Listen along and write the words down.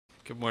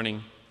Good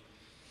morning.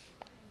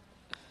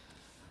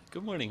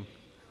 Good morning.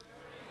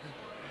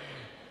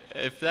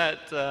 If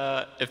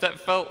that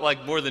felt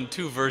like more than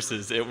two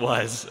verses, it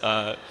was.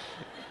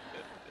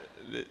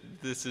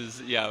 This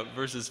is,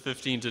 verses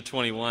 15 to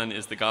 21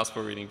 is the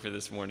gospel reading for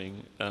this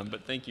morning.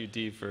 But thank you,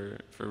 Dee, for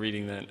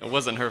reading that. It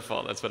wasn't her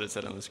fault. That's what it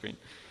said on the screen.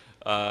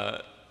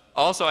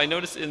 Also, I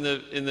noticed in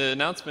the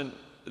announcement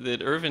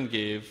that Irvin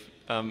gave,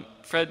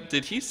 Fred,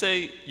 did he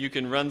say you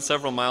can run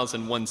several miles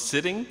in one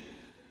sitting?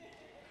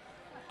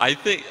 I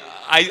think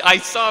I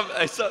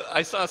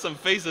saw some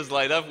faces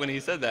light up when he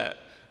said that.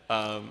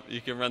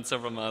 You can run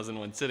several miles in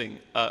one sitting.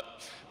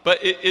 But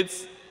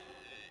it's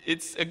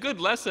a good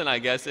lesson, I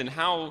guess, in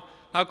how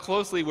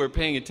closely we're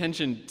paying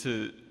attention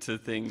to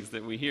things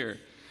that we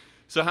hear.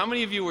 So how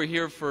many of you were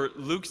here for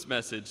Luke's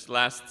message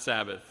last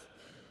Sabbath?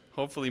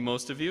 Hopefully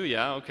most of you.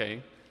 Yeah,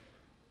 okay.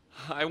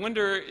 I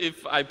wonder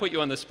if I put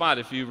you on the spot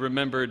if you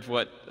remembered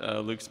what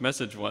Luke's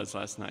message was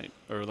last night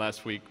or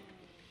last week.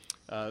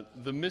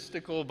 The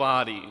mystical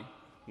body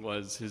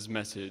was his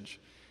message,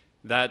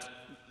 that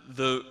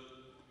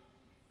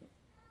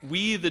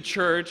we, the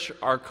church,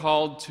 are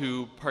called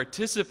to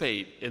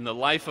participate in the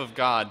life of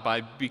God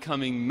by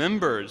becoming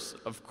members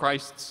of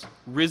Christ's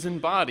risen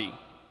body,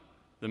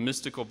 the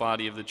mystical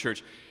body of the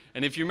church.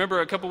 And if you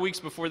remember a couple weeks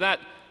before that,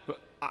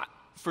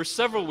 for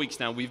several weeks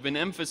now, we've been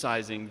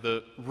emphasizing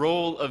the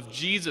role of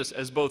Jesus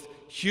as both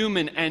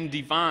human and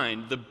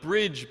divine, the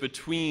bridge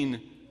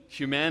between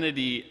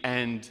humanity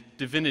and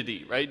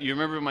divinity, right? You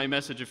remember my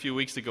message a few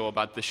weeks ago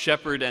about the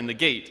shepherd and the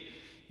gate,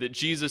 that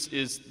Jesus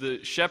is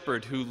the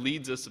shepherd who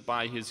leads us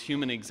by his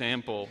human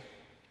example,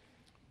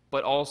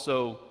 but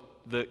also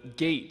the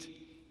gate.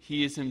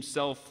 He is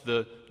himself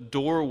the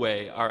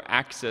doorway, our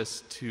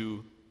access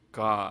to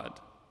God.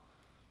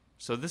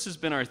 So this has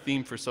been our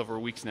theme for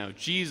several weeks now.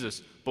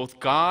 Jesus, both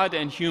God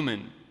and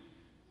human,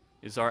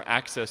 is our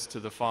access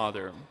to the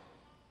Father.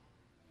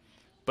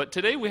 But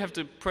today we have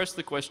to press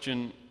the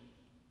question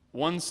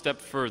one step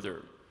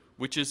further,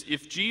 which is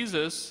if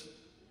Jesus,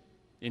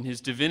 in his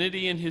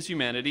divinity and his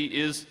humanity,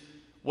 is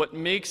what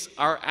makes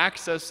our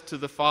access to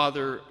the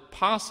Father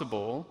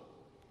possible,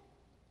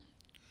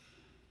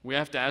 we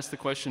have to ask the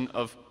question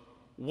of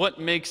what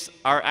makes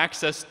our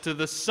access to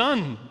the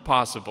Son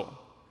possible?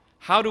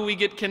 How do we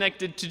get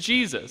connected to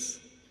Jesus?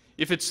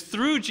 If it's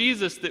through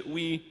Jesus that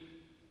we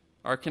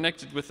are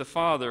connected with the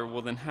Father,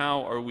 well then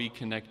how are we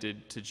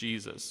connected to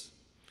Jesus?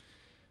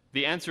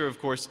 The answer, of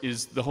course,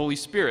 is the Holy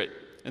Spirit.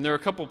 And there are a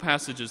couple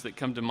passages that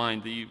come to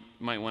mind that you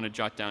might want to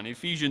jot down.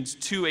 Ephesians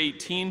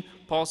 2:18,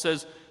 Paul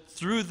says,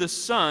 through the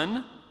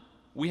Son,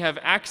 we have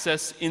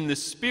access in the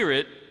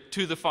Spirit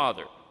to the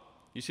Father.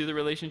 You see the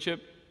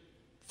relationship?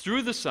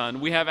 Through the Son,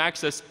 we have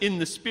access in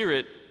the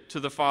Spirit to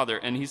the Father.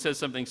 And he says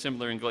something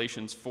similar in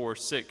Galatians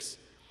 4:6.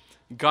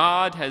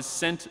 God has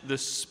sent the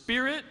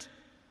Spirit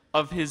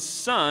of his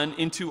Son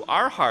into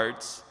our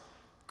hearts,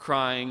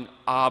 crying,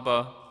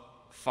 Abba,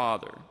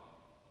 Father.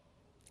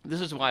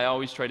 This is why I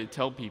always try to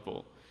tell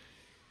people,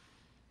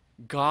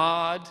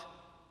 God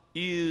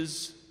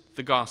is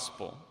the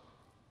gospel.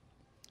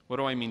 What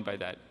do I mean by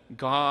that?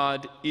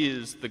 God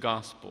is the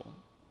gospel.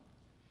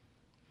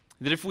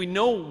 That if we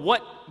know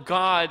what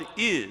God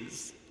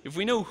is, if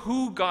we know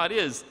who God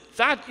is,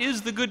 that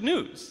is the good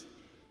news.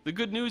 The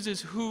good news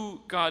is who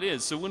God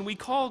is. So when we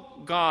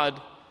call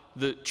God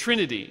the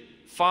Trinity,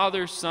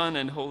 Father, Son,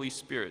 and Holy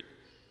Spirit,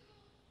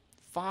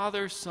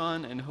 Father,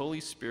 Son, and Holy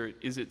Spirit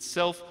is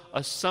itself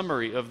a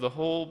summary of the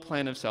whole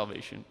plan of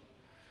salvation.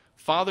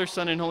 Father,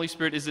 Son, and Holy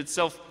Spirit is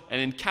itself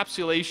an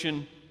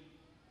encapsulation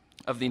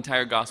of the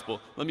entire gospel.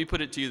 Let me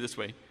put it to you this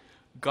way.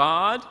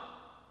 God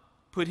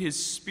put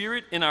his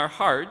Spirit in our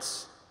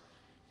hearts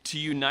to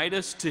unite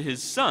us to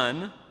his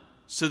Son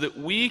so that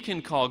we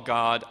can call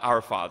God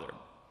our Father.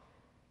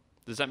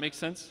 Does that make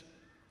sense?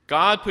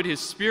 God put his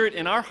Spirit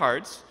in our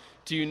hearts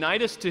to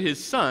unite us to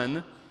his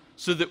Son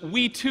so that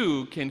we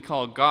too can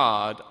call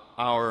God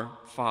our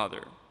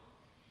Father.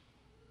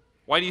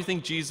 Why do you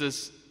think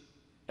Jesus,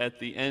 at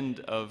the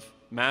end of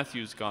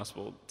Matthew's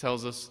gospel,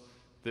 tells us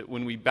that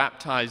when we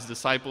baptize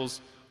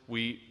disciples,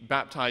 we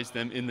baptize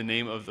them in the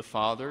name of the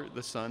Father,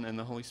 the Son, and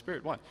the Holy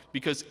Spirit? Why?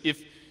 Because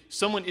if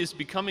someone is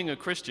becoming a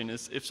Christian,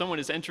 if someone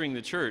is entering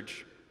the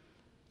church,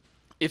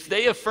 if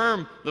they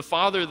affirm the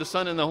Father, the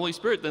Son, and the Holy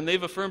Spirit, then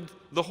they've affirmed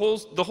the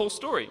whole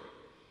story.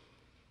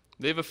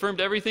 They've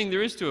affirmed everything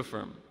there is to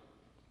affirm.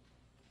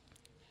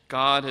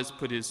 God has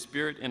put his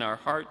Spirit in our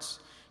hearts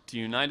to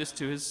unite us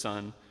to his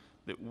Son,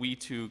 that we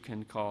too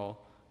can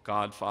call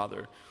God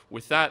Father.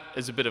 With that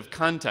as a bit of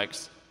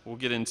context, we'll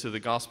get into the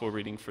gospel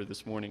reading for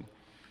this morning.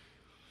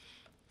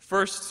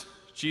 First,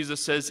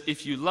 Jesus says,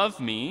 if you love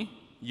me,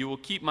 you will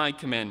keep my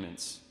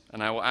commandments,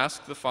 and I will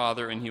ask the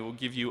Father, and he will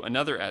give you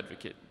another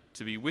advocate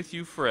to be with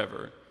you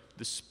forever,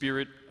 the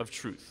Spirit of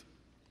truth.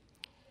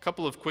 A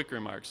couple of quick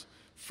remarks.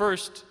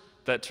 First,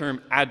 that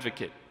term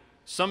advocate.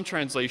 Some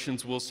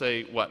translations will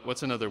say what?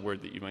 What's another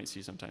word that you might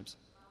see sometimes?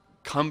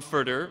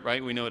 Comforter,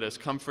 right? We know it as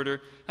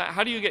comforter.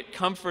 How do you get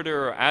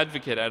comforter or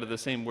advocate out of the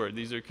same word?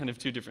 These are kind of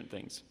two different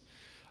things.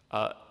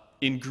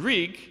 In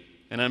Greek,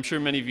 and I'm sure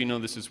many of you know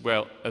this as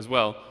well,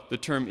 the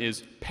term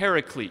is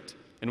Paraclete.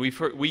 And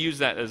we use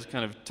that as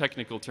kind of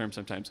technical term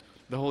sometimes.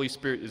 The Holy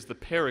Spirit is the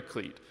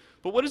Paraclete.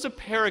 But what does a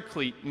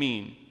Paraclete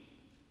mean?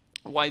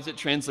 Why is it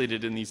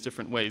translated in these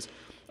different ways?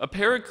 A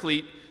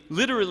Paraclete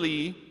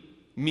literally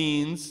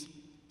means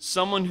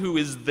someone who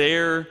is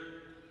there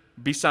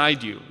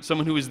beside you,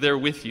 someone who is there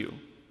with you,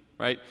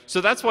 right?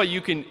 So that's why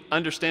you can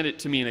understand it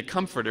to mean a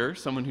comforter,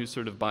 someone who's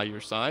sort of by your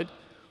side.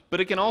 But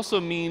it can also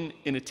mean,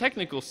 in a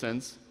technical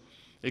sense,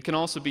 it can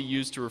also be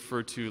used to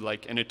refer to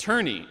like an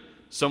attorney,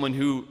 someone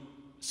who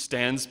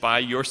stands by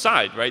your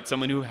side, right?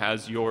 Someone who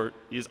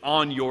is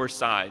on your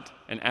side,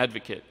 an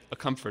advocate, a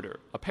comforter,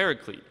 a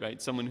paraclete,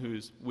 right? Someone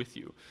who's with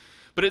you.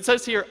 But it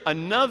says here,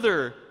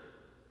 another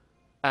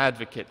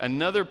advocate,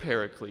 another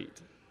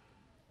paraclete.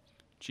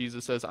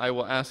 Jesus says, I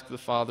will ask the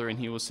Father and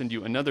he will send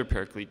you another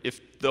paraclete.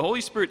 If the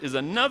Holy Spirit is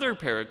another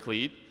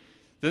paraclete,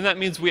 then that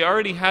means we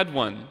already had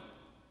one,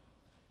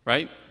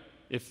 right?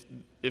 If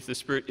the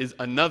Spirit is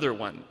another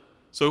one.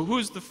 So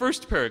who's the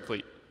first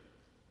paraclete?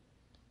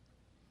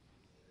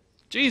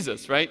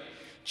 Jesus, right?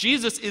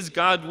 Jesus is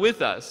God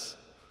with us.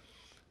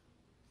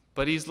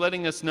 But he's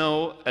letting us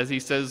know, as he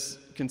says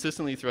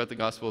consistently throughout the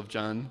Gospel of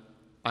John,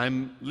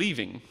 I'm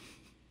leaving.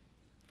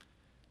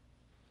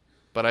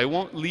 But I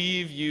won't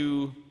leave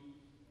you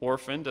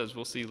orphaned, as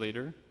we'll see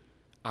later.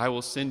 I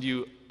will send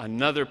you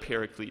another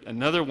paraclete,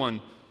 another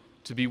one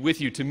to be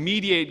with you, to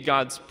mediate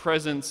God's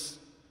presence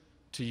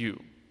to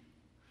you.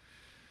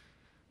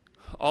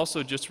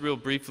 Also, just real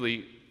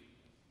briefly,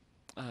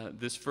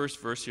 this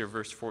first verse here,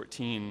 verse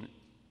 14,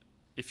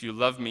 if you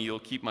love me, you'll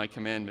keep my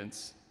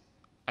commandments.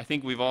 I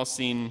think we've all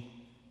seen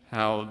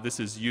how this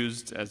is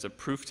used as a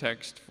proof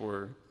text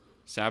for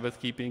Sabbath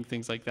keeping,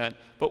 things like that.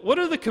 But what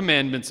are the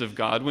commandments of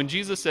God? When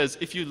Jesus says,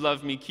 if you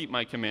love me, keep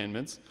my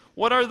commandments,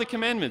 what are the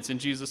commandments in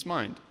Jesus'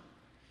 mind?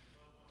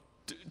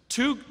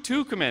 Two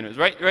commandments,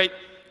 right?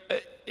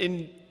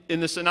 In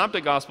the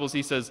Synoptic Gospels,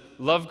 he says,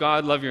 love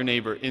God, love your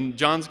neighbor. In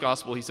John's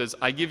Gospel, he says,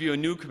 I give you a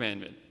new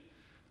commandment.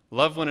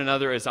 Love one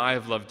another as I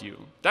have loved you.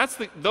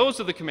 Those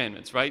are the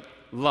commandments, right?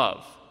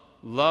 Love.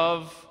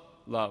 Love,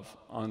 love.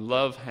 On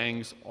love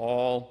hangs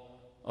all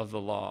of the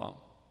law.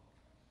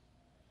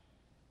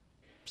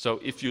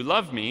 So if you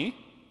love me,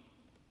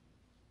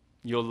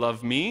 you'll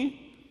love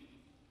me,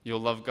 you'll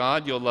love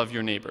God, you'll love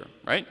your neighbor,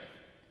 right?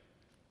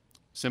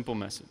 Simple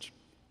message.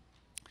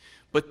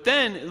 But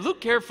then,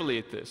 look carefully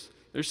at this.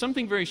 There's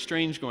something very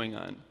strange going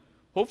on.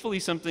 Hopefully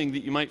something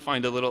that you might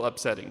find a little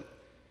upsetting.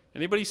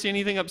 Anybody see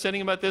anything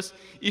upsetting about this?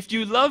 If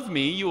you love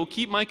me, you will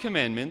keep my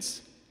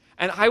commandments,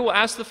 and I will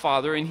ask the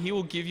Father, and he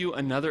will give you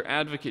another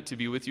advocate to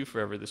be with you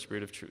forever, the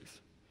Spirit of truth.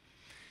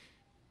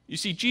 You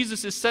see,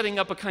 Jesus is setting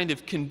up a kind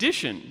of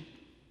condition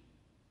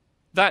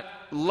that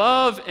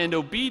love and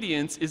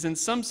obedience is in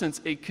some sense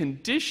a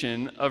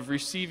condition of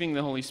receiving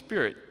the Holy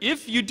Spirit.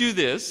 If you do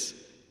this,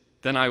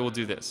 then I will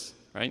do this,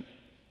 right?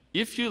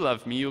 If you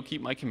love me, you'll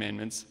keep my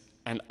commandments,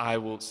 and I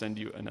will send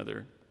you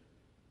another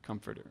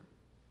comforter.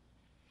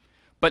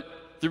 But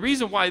the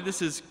reason why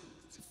this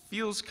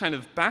feels kind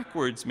of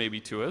backwards maybe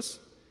to us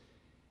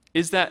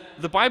is that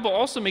the Bible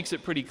also makes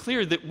it pretty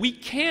clear that we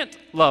can't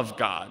love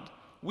God,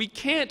 we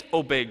can't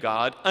obey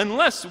God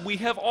unless we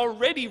have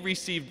already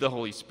received the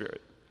Holy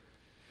Spirit.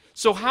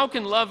 So how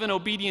can love and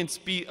obedience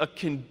be a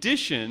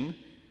condition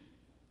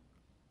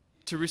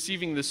to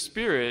receiving the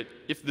Spirit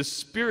if the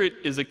Spirit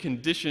is a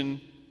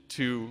condition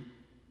to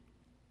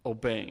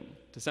obeying?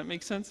 Does that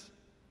make sense?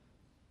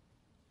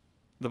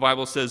 The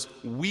Bible says,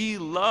 we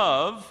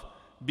love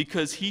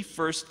because he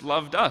first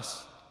loved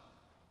us.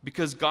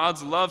 Because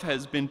God's love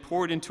has been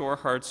poured into our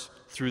hearts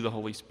through the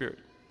Holy Spirit.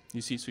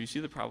 So you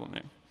see the problem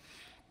there.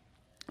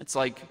 It's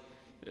like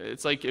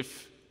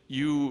if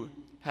you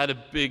had a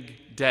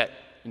big debt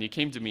and you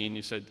came to me and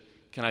you said,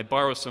 can I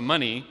borrow some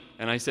money?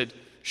 And I said,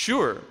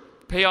 sure,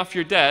 pay off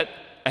your debt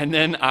and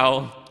then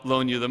I'll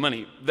loan you the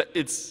money.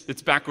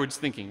 It's backwards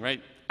thinking,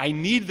 right? I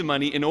need the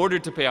money in order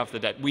to pay off the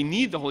debt. We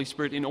need the Holy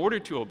Spirit in order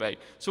to obey.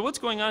 So what's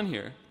going on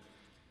here?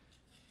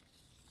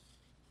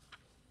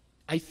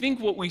 I think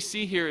what we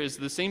see here is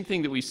the same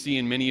thing that we see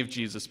in many of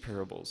Jesus'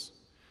 parables,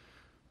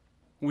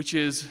 which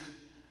is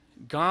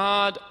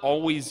God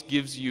always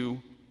gives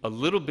you a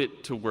little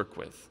bit to work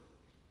with.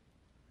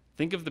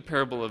 Think of the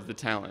parable of the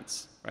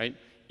talents, right?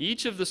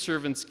 Each of the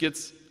servants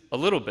gets a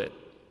little bit.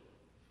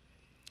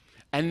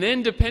 And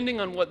then depending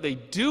on what they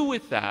do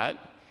with that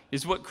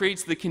is what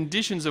creates the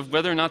conditions of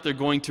whether or not they're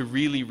going to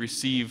really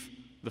receive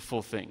the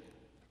full thing.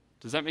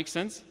 Does that make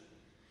sense?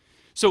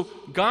 So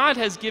God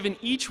has given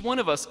each one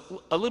of us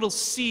a little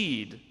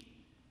seed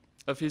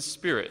of his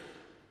Spirit.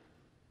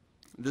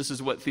 This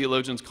is what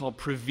theologians call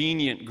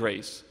prevenient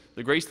grace,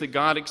 the grace that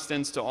God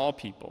extends to all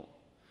people.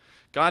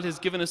 God has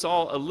given us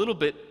all a little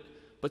bit,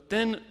 but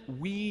then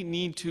we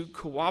need to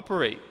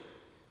cooperate.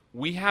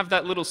 We have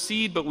that little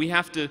seed, but we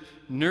have to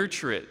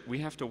nurture it. We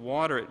have to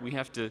water it. We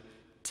have to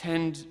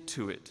tend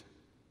to it.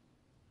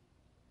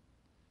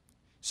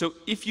 So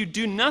if you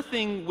do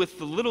nothing with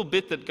the little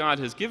bit that God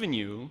has given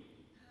you,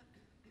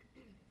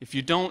 if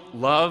you don't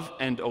love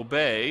and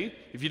obey,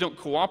 if you don't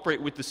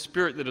cooperate with the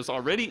Spirit that is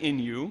already in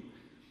you,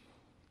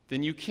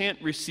 then you can't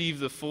receive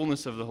the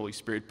fullness of the Holy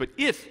Spirit. But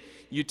if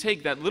you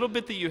take that little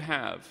bit that you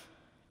have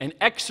and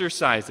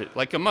exercise it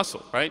like a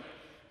muscle, right?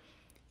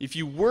 If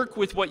you work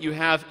with what you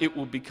have, it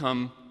will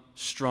become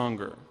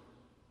stronger.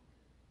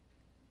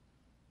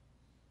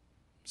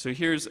 So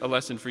here's a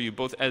lesson for you,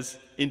 both as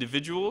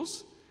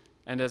individuals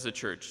and as a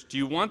church. Do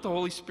you want the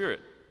Holy Spirit?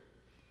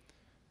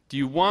 Do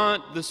you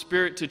want the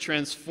Spirit to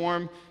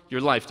transform your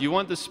life? Do you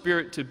want the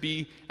Spirit to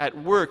be at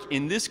work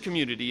in this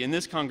community, in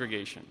this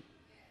congregation?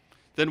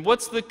 Then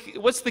what's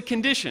the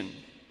condition?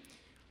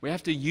 We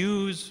have to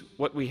use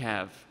what we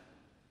have.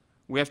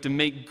 We have to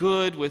make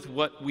good with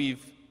what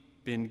we've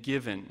been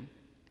given.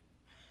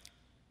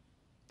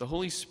 The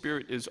Holy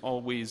Spirit is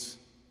always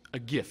a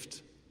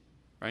gift,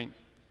 right?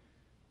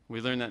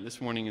 We learned that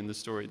this morning in the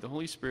story. The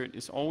Holy Spirit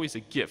is always a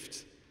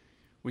gift.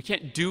 We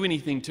can't do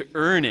anything to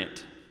earn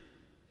it.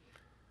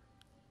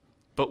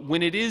 But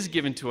when it is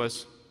given to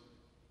us,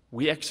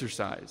 we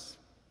exercise.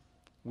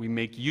 We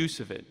make use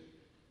of it.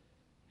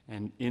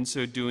 And in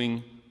so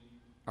doing,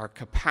 our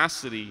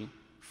capacity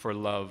for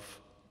love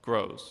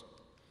grows.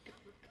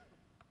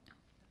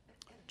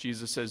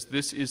 Jesus says,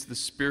 "This is the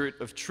Spirit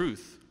of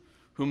truth,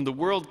 whom the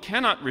world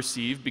cannot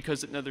receive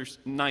because it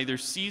neither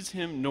sees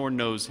him nor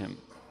knows him."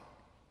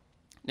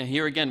 Now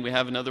here again, we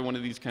have another one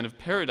of these kind of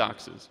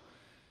paradoxes.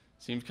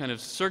 Seems kind of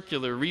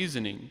circular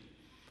reasoning.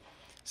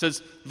 It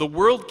says, the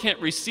world can't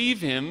receive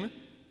him,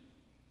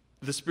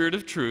 the Spirit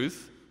of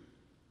truth,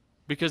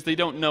 because they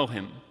don't know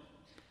him.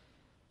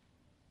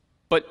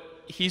 But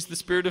he's the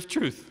Spirit of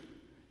truth.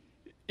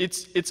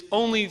 It's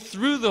only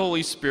through the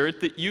Holy Spirit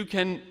that you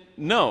can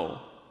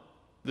know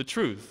the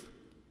truth.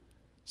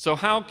 So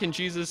how can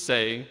Jesus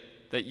say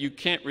that you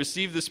can't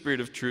receive the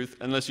Spirit of truth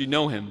unless you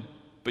know him,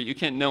 but you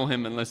can't know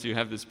him unless you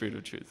have the Spirit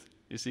of truth?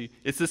 You see,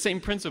 it's the same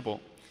principle.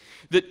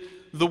 That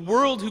the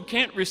world who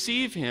can't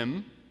receive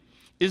him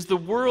is the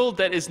world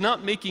that is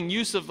not making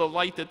use of the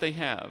light that they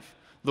have.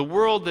 The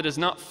world that is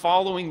not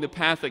following the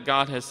path that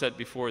God has set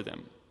before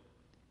them.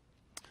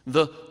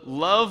 The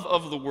love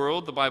of the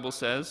world, the Bible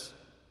says,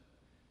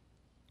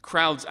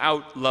 crowds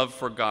out love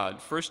for God.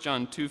 1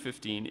 John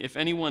 2:15, if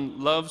anyone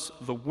loves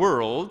the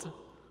world,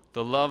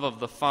 the love of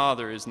the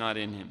Father is not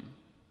in him.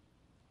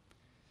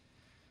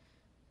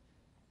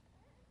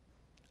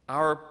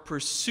 Our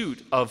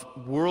pursuit of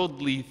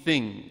worldly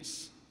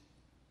things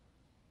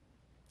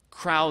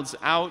crowds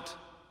out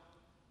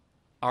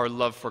our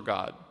love for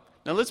God.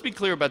 Now let's be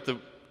clear about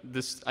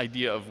this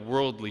idea of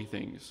worldly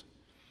things.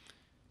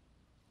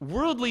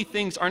 Worldly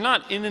things are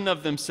not in and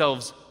of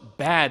themselves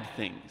bad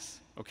things,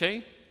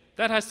 okay?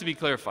 That has to be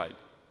clarified.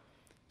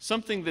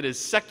 Something that is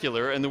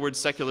secular, and the word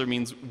secular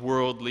means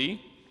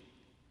worldly,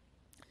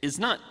 is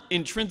not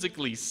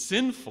intrinsically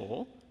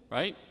sinful,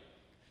 right?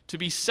 To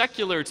be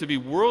secular, to be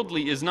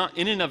worldly, is not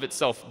in and of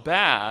itself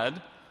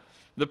bad.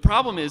 The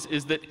problem is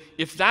that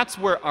if that's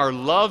where our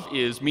love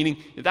is, meaning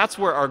if that's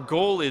where our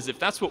goal is, if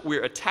that's what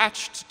we're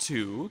attached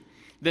to,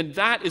 then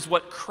that is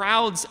what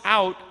crowds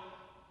out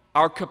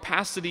our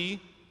capacity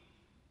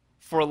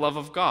for a love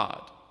of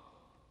God.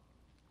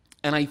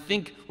 And I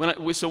think, when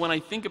I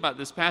think about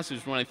this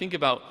passage, when I think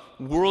about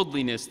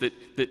worldliness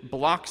that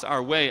blocks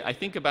our way, I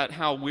think about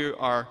how we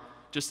are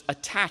just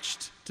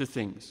attached to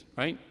things,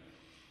 right?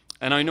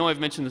 And I know I've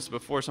mentioned this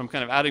before, so I'm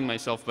kind of outing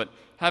myself, but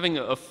having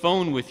a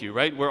phone with you,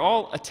 right? We're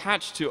all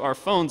attached to our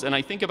phones, and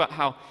I think about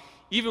how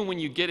even when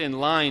you get in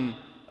line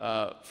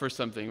for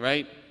something,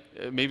 right?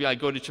 Maybe I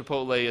go to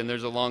Chipotle and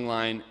there's a long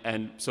line,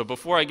 and so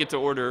before I get to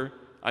order,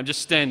 I'm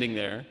just standing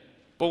there.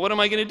 But what am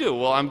I going to do?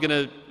 Well, I'm going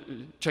to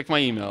check my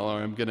email,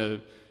 or I'm going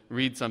to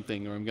read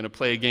something, or I'm going to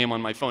play a game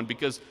on my phone,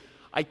 because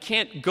I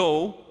can't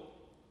go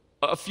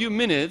a few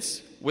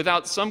minutes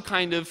without some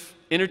kind of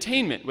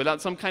entertainment,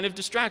 without some kind of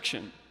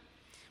distraction.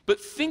 But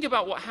think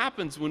about what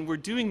happens when we're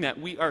doing that.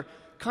 We are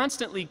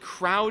constantly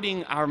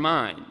crowding our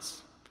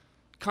minds,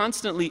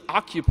 constantly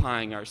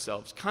occupying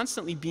ourselves,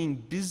 constantly being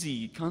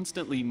busy,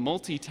 constantly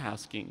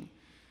multitasking.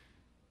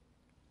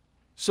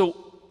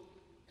 So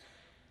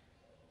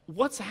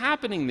what's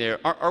happening there?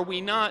 Are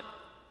we not,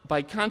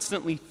 by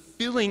constantly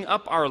filling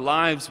up our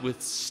lives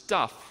with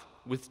stuff,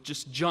 with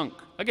just junk?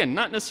 Again,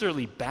 not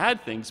necessarily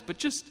bad things, but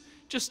just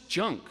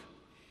junk.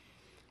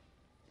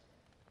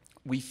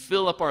 We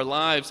fill up our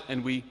lives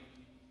and we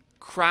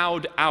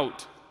crowd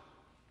out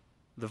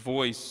the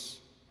voice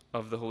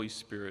of the Holy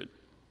Spirit.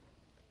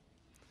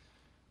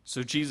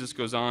 So Jesus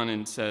goes on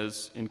and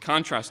says, in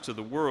contrast to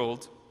the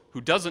world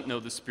who doesn't know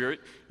the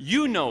Spirit,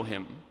 you know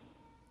him.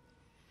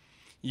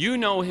 You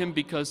know him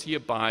because he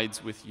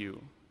abides with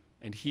you,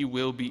 and he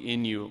will be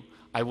in you.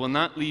 I will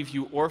not leave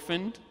you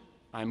orphaned.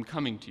 I am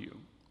coming to you.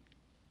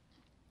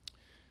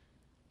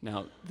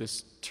 Now,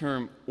 this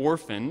term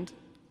orphaned,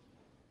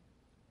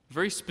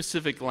 very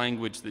specific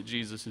language that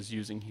Jesus is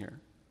using here.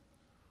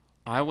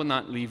 I will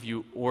not leave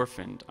you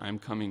orphaned. I am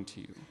coming to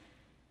you.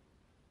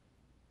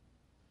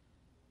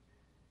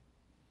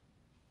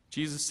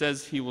 Jesus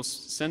says he will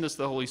send us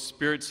the Holy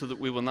Spirit so that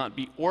we will not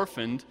be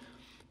orphaned,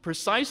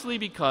 precisely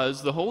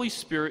because the Holy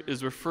Spirit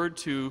is referred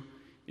to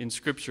in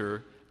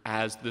Scripture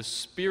as the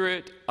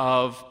Spirit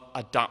of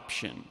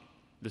adoption.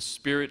 The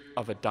Spirit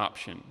of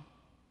adoption.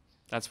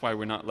 That's why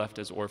we're not left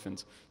as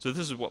orphans. So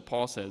this is what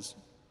Paul says,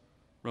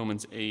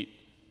 Romans 8.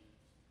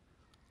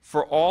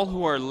 For all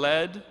who are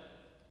led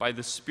by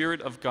the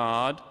Spirit of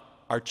God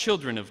are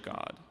children of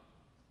God.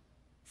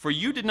 For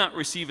you did not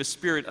receive a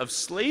spirit of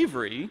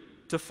slavery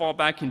to fall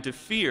back into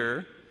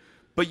fear,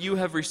 but you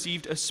have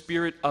received a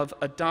spirit of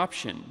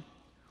adoption.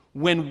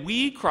 When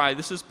we cry,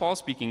 this is Paul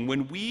speaking,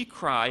 when we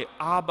cry,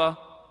 Abba,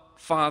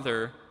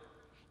 Father,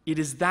 it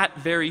is that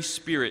very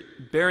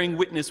Spirit bearing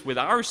witness with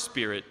our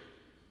spirit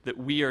that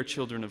we are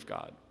children of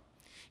God.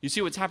 You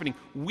see what's happening?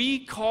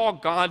 We call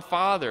God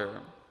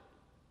Father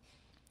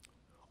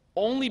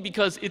only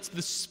because it's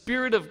the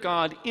Spirit of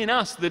God in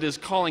us that is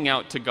calling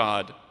out to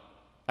God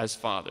as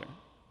Father.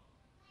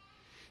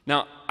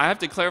 Now, I have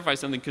to clarify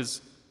something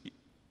because,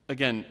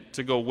 again,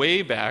 to go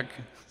way back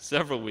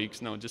several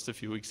weeks, no, just a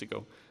few weeks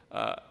ago,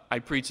 I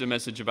preached a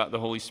message about the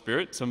Holy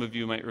Spirit. Some of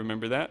you might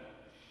remember that.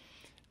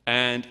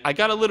 And I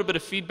got a little bit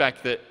of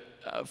feedback that,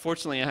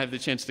 fortunately, I have the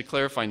chance to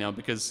clarify now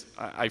because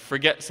I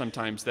forget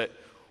sometimes that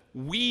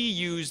we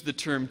use the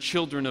term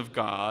children of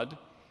God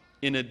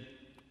in a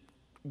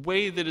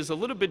way that is a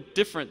little bit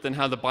different than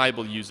how the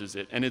Bible uses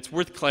it, and it's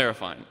worth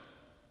clarifying.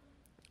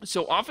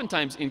 So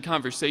oftentimes in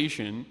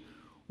conversation,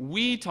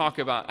 we talk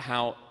about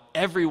how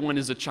everyone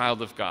is a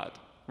child of God,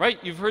 right?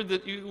 You've heard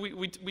that,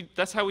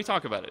 that's how we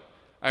talk about it.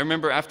 I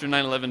remember after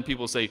 9/11,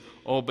 people say,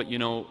 oh, but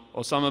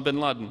Osama bin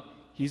Laden,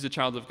 he's a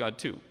child of God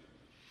too.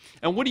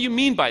 And what do you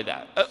mean by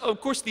that? Of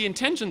course, the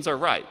intentions are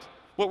right.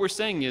 What we're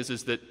saying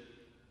is that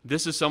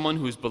this is someone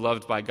who's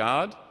beloved by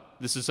God.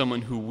 This is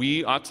someone who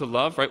we ought to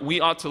love, right? We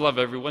ought to love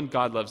everyone.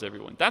 God loves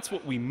everyone. That's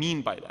what we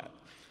mean by that.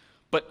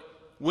 But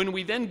when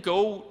we then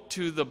go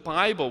to the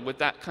Bible with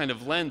that kind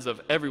of lens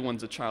of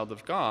everyone's a child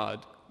of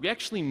God, we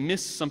actually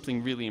miss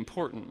something really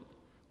important,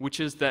 which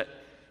is that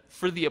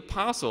for the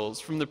apostles,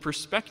 from the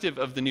perspective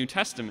of the New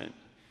Testament,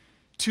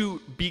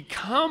 to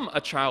become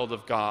a child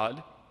of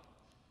God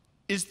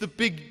is the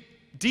big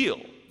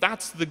deal.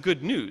 That's the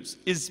good news,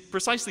 is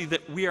precisely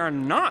that we are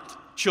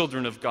not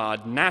children of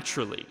God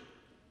naturally,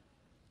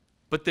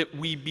 but that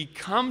we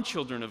become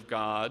children of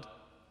God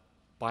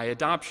by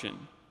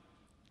adoption.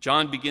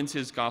 John begins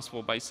his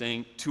gospel by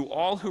saying, to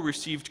all who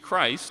received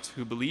Christ,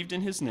 who believed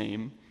in his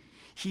name,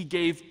 he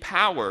gave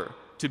power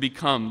to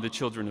become the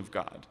children of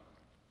God.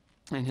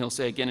 And he'll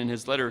say again in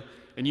his letter,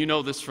 and you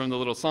know this from the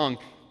little song,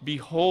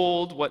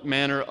 behold what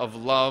manner of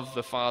love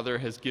the Father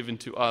has given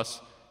to us,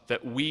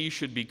 that we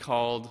should be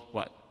called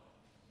what?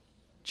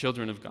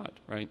 Children of God,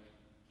 right?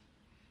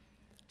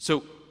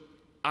 So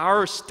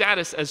our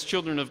status as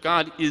children of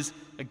God is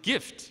a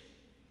gift.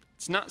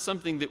 It's not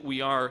something that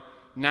we are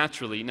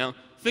naturally. Now,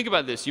 think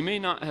about this. You may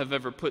not have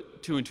ever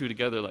put two and two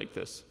together like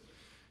this.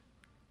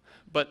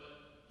 But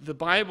the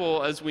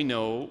Bible, as we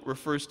know,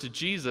 refers to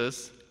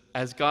Jesus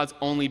as God's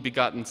only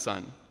begotten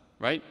Son,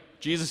 right?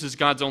 Jesus is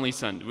God's only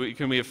Son.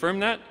 Can we affirm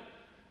that?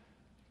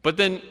 But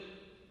then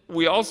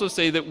we also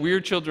say that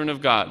we're children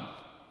of God.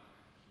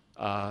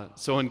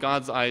 So in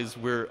God's eyes,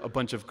 we're a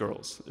bunch of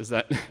girls. Is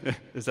that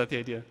the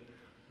idea?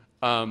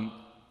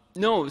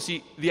 No,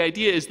 see, the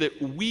idea is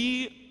that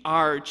we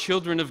are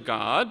children of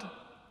God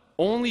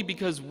only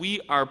because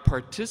we are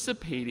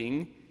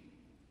participating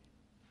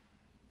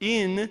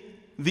in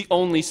the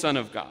only Son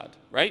of God,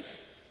 right?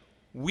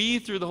 We,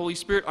 through the Holy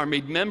Spirit, are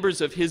made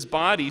members of his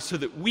body so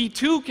that we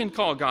too can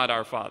call God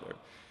our Father.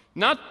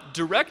 Not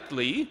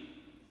directly,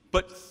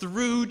 but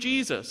through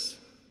Jesus.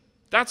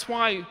 That's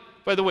why,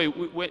 by the way,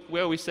 we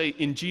always say,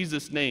 in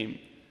Jesus' name.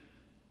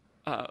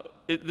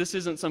 This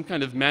isn't some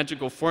kind of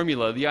magical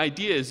formula. The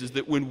idea is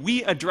that when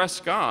we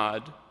address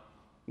God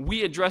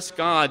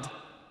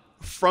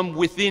from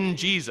within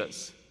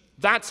Jesus.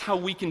 That's how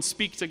we can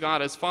speak to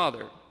God as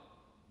Father,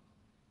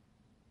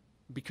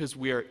 because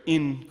we are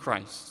in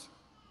Christ.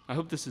 I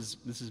hope this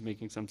is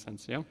making some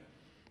sense, yeah?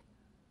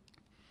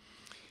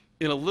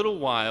 In a little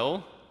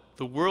while,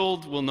 the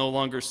world will no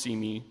longer see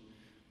me,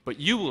 but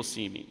you will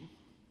see me.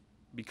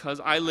 Because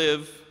I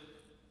live,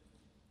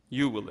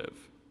 you will live.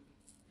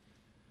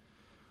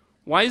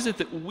 Why is it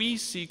that we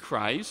see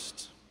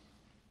Christ,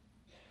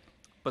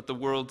 but the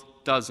world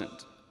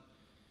doesn't?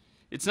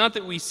 It's not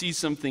that we see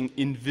something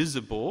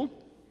invisible,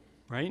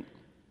 right?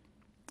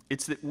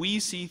 It's that we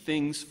see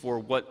things for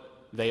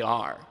what they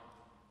are.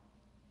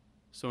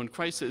 So when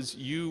Christ says,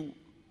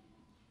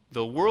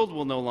 the world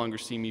will no longer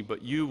see me,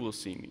 but you will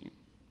see me.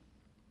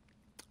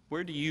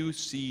 Where do you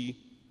see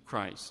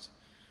Christ?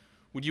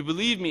 Would you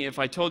believe me if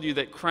I told you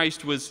that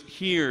Christ was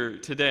here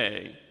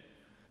today?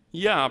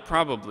 Yeah,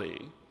 probably.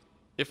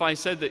 If I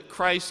said that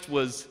Christ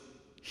was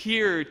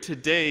here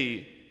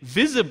today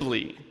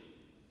visibly,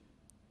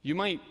 you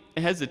might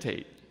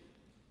hesitate.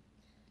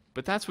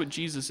 But that's what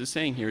Jesus is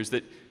saying here, is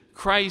that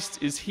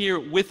Christ is here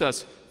with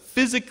us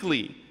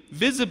physically,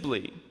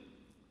 visibly,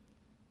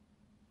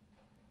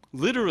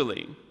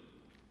 literally.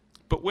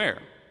 But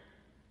where?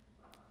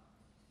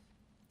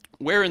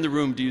 Where in the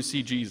room do you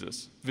see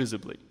Jesus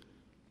visibly?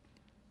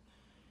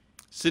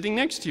 sitting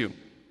next to you.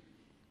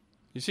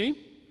 You see?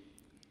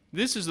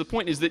 This is the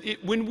point, is that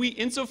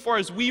insofar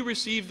as we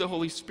receive the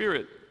Holy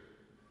Spirit,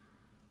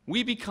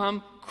 we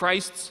become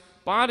Christ's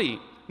body.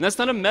 And that's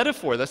not a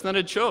metaphor, that's not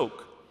a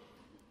joke.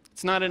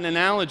 It's not an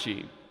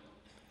analogy.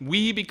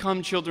 We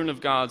become children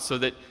of God so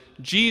that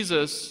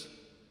Jesus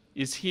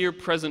is here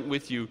present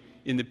with you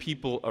in the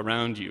people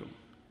around you.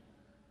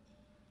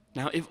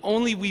 Now, if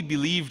only we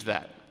believed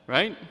that,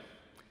 right?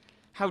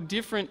 How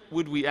different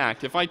would we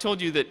act? If I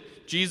told you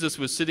that Jesus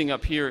was sitting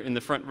up here in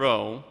the front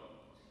row,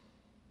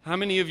 how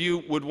many of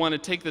you would want to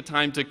take the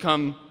time to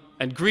come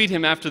and greet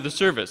him after the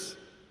service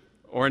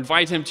or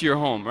invite him to your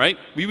home, right?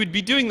 We would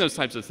be doing those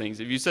types of things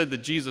if you said that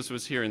Jesus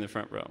was here in the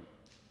front row.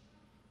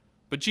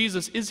 But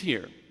Jesus is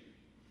here.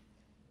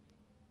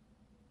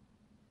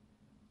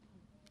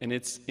 And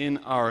it's in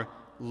our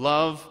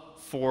love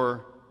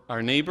for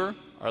our neighbor,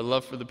 our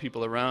love for the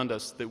people around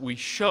us, that we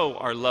show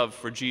our love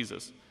for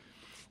Jesus.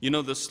 You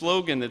know, the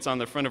slogan that's on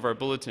the front of our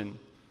bulletin,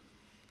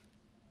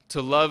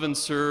 to love and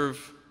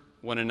serve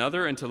one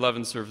another and to love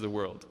and serve the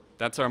world.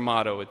 That's our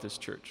motto at this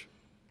church.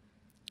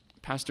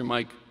 Pastor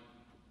Mike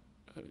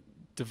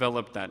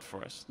developed that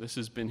for us. This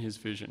has been his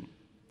vision.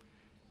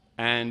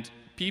 And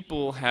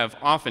people have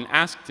often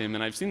asked him,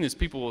 and I've seen this,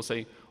 people will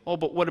say, oh,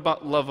 but what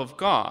about love of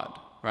God,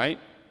 right?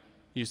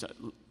 You said,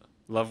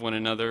 love one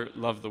another,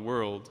 love the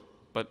world,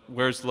 but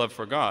where's love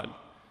for God?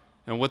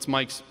 And what's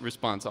Mike's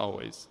response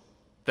always?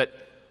 That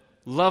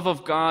love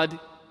of God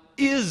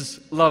is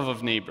love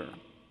of neighbor,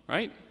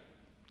 right?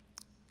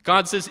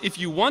 God says, if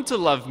you want to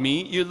love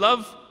me, you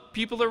love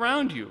people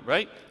around you,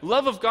 right?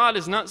 Love of God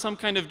is not some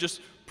kind of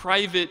just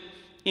private,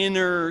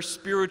 inner,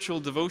 spiritual,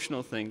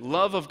 devotional thing.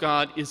 Love of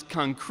God is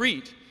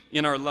concrete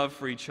in our love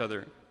for each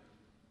other.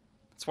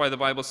 That's why the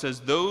Bible says,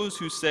 those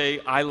who say,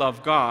 I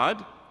love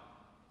God,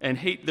 and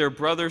hate their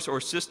brothers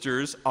or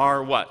sisters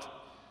are what?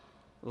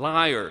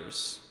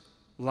 Liars.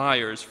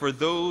 Liars. For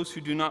those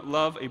who do not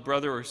love a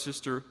brother or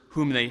sister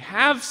whom they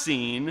have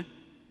seen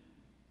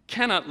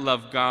cannot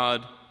love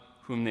God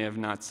whom they have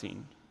not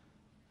seen.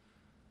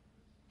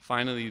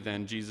 Finally,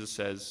 then, Jesus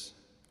says,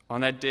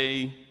 on that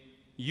day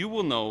you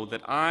will know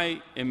that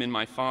I am in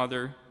my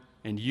Father,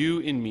 and you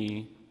in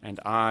me,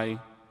 and I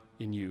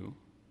in you.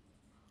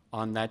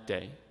 On that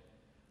day.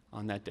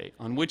 On that day.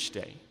 On which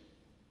day?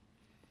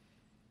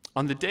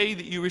 On the day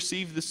that you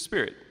receive the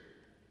Spirit,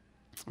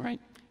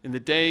 right? In the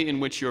day in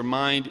which your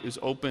mind is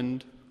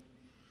opened,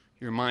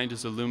 your mind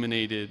is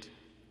illuminated,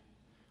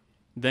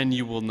 then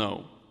you will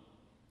know,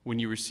 when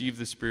you receive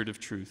the Spirit of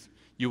truth,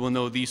 you will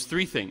know these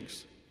three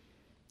things.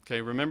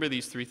 Okay, remember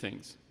these three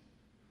things.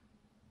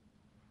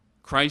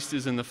 Christ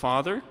is in the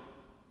Father,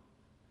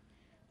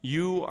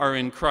 you are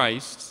in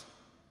Christ,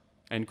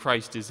 and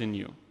Christ is in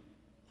you.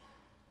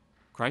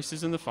 Christ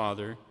is in the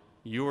Father,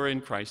 you are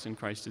in Christ, and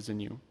Christ is in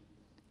you.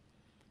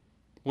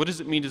 What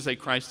does it mean to say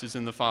Christ is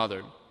in the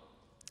Father?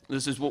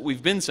 This is what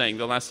we've been saying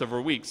the last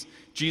several weeks.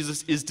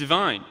 Jesus is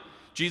divine.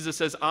 Jesus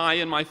says, I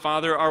and my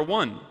Father are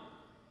one.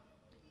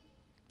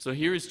 So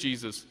here is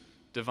Jesus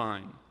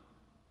divine.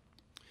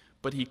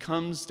 But he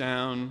comes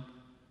down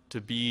to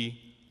be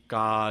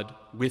God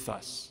with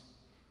us.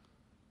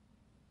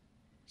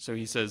 So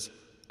he says,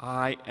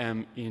 I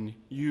am in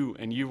you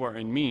and you are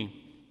in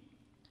me.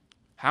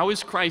 How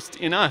is Christ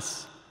in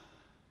us?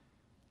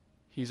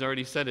 He's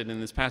already said it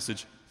in this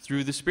passage,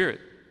 through the Spirit.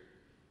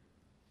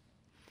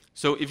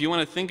 So if you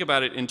want to think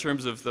about it in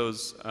terms of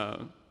those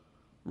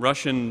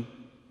Russian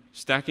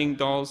stacking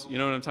dolls, you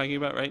know what I'm talking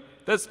about, right?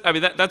 That's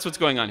what's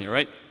going on here,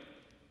 right?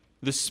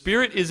 The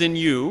Spirit is in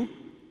you,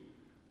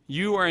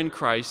 you are in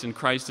Christ, and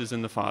Christ is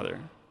in the Father.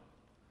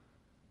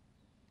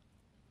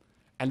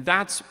 And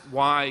that's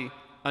why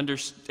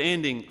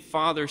understanding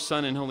Father,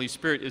 Son, and Holy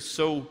Spirit is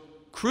so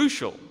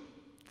crucial.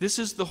 This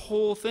is the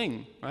whole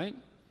thing, right?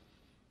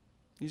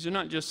 These are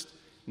not just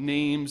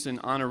names and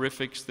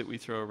honorifics that we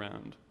throw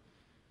around.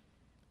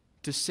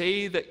 To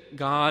say that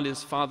God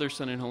is Father,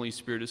 Son, and Holy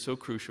Spirit is so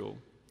crucial,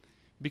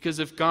 because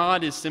if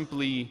God is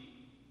simply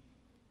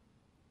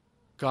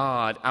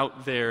God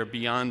out there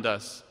beyond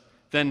us,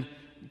 then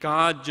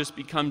God just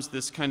becomes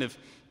this kind of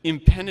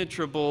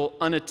impenetrable,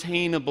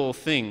 unattainable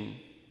thing.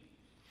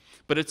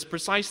 But it's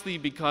precisely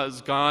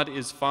because God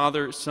is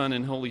Father, Son,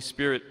 and Holy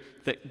Spirit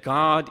that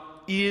God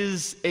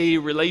is a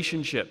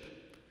relationship.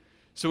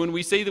 So when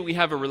we say that we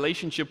have a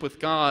relationship with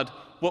God,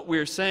 what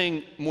we're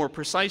saying more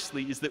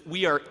precisely is that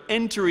we are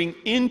entering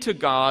into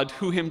God,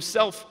 who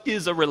himself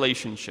is a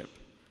relationship.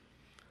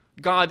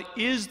 God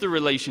is the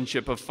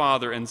relationship of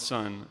Father and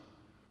Son,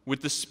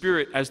 with the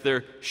Spirit as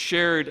their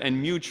shared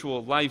and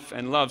mutual life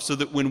and love, so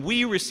that when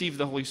we receive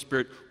the Holy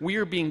Spirit, we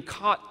are being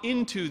caught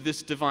into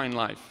this divine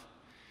life.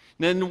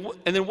 And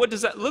then what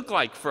does that look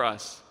like for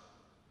us?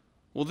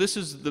 Well, this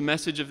is the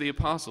message of the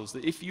apostles,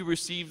 that if you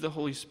receive the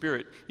Holy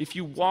Spirit, if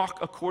you walk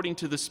according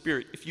to the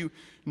Spirit, if you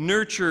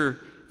nurture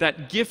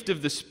that gift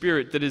of the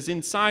Spirit that is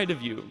inside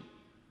of you,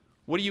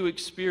 what do you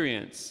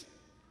experience?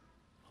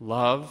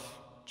 Love,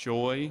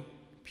 joy,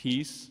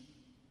 peace,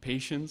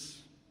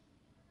 patience,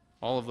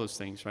 all of those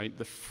things, right?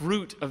 The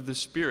fruit of the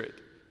Spirit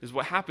is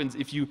what happens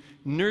if you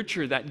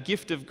nurture that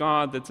gift of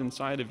God that's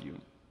inside of you.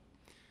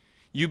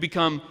 You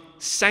become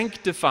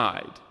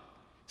sanctified.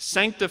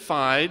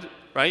 Sanctified,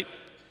 right,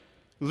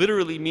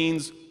 literally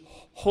means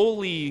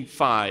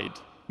holified,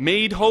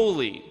 made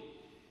holy.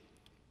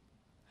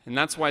 And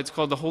that's why it's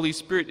called the Holy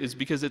Spirit, is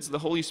because it's the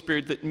Holy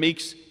Spirit that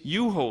makes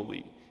you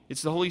holy.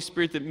 It's the Holy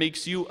Spirit that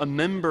makes you a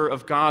member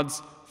of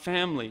God's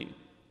family.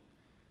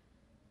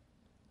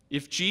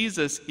 If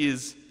Jesus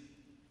is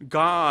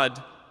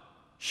God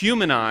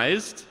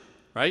humanized,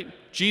 right?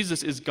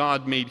 Jesus is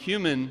God made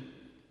human.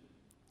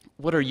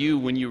 What are you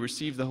when you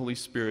receive the Holy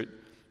Spirit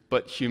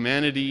but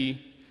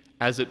humanity,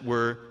 as it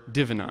were,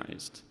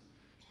 divinized?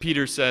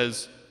 Peter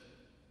says,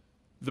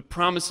 the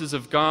promises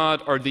of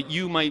God are that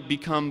you might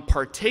become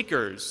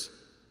partakers,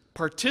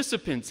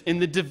 participants in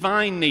the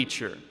divine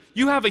nature.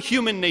 You have a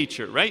human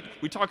nature, right?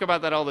 We talk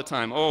about that all the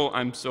time. Oh,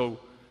 I'm so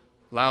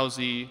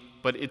lousy,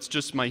 but it's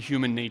just my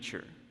human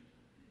nature.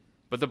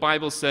 But the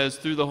Bible says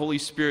through the Holy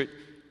Spirit,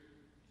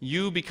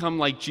 you become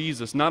like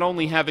Jesus, not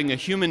only having a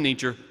human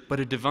nature, but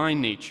a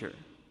divine nature.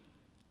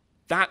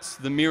 That's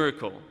the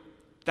miracle.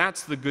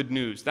 That's the good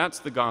news. That's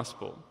the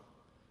gospel,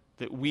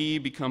 that we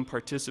become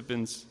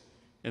participants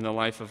in the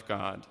life of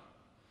God.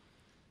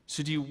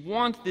 So do you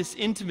want this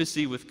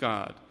intimacy with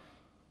God?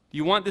 Do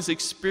you want this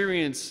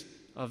experience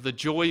of the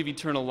joy of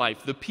eternal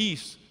life, the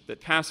peace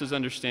that passes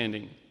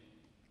understanding?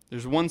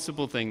 There's one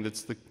simple thing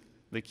that's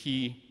the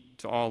key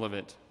to all of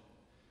it.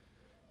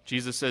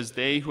 Jesus says,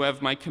 they who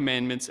have my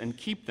commandments and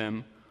keep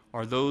them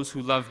are those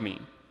who love me.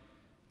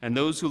 And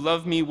those who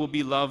love me will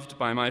be loved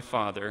by my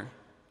Father,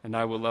 and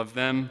I will love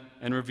them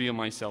and reveal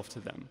myself to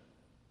them.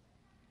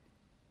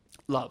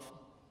 Love.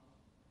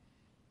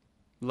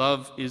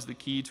 Love is the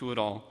key to it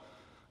all.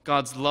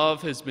 God's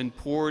love has been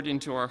poured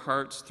into our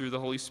hearts through the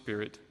Holy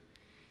Spirit.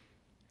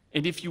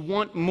 And if you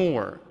want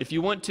more, if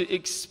you want to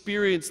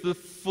experience the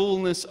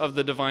fullness of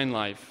the divine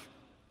life,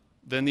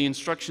 then the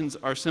instructions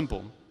are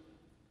simple.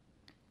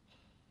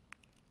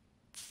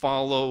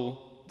 Follow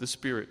the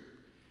Spirit.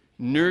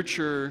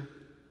 Nurture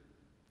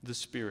the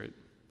Spirit.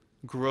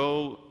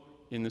 Grow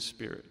in the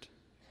Spirit.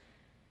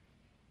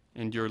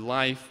 And your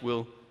life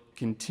will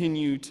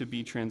continue to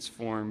be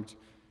transformed.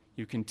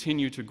 You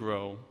continue to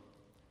grow.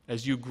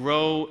 As you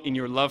grow in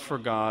your love for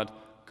God,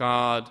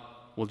 God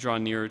will draw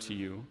nearer to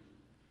you.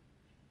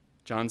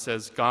 John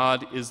says,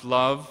 God is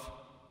love,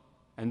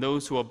 and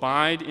those who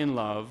abide in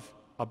love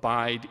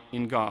abide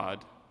in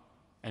God,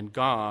 and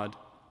God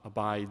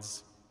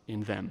abides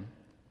in them.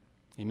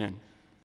 Amen.